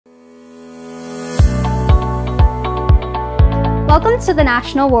Welcome to the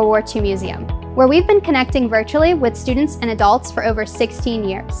National WWII Museum, where we've been connecting virtually with students and adults for over 16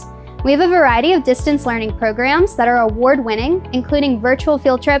 years. We have a variety of distance learning programs that are award-winning, including virtual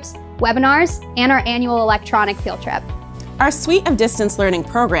field trips, webinars, and our annual electronic field trip. Our suite of distance learning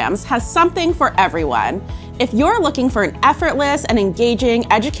programs has something for everyone. If you're looking for an effortless and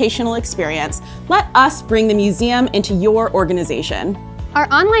engaging educational experience, let us bring the museum into your organization. Our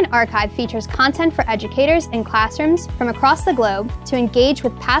online archive features content for educators in classrooms from across the globe to engage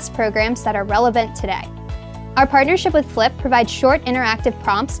with past programs that are relevant today. Our partnership with Flip provides short interactive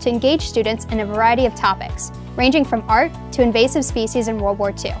prompts to engage students in a variety of topics, ranging from art to invasive species in World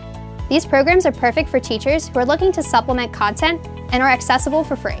War II. These programs are perfect for teachers who are looking to supplement content and are accessible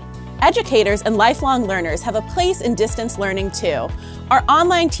for free. Educators and lifelong learners have a place in distance learning too. Our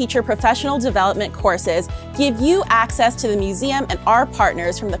online teacher professional development courses give you access to the museum and our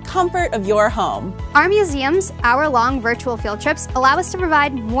partners from the comfort of your home. Our museum's hour-long virtual field trips allow us to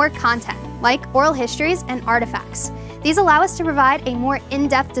provide more content, like oral histories and artifacts. These allow us to provide a more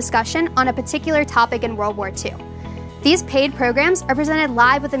in-depth discussion on a particular topic in World War II. These paid programs are presented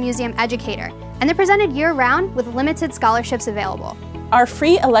live with a museum educator, and they're presented year-round with limited scholarships available. Our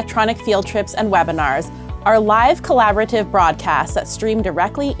free electronic field trips and webinars are live collaborative broadcasts that stream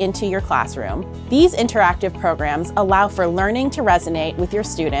directly into your classroom. These interactive programs allow for learning to resonate with your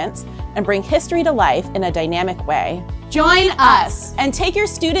students and bring history to life in a dynamic way. Join us and take your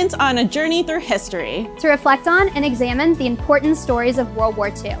students on a journey through history to reflect on and examine the important stories of World War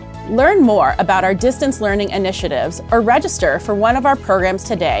II. Learn more about our distance learning initiatives or register for one of our programs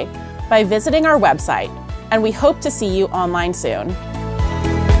today by visiting our website, and we hope to see you online soon.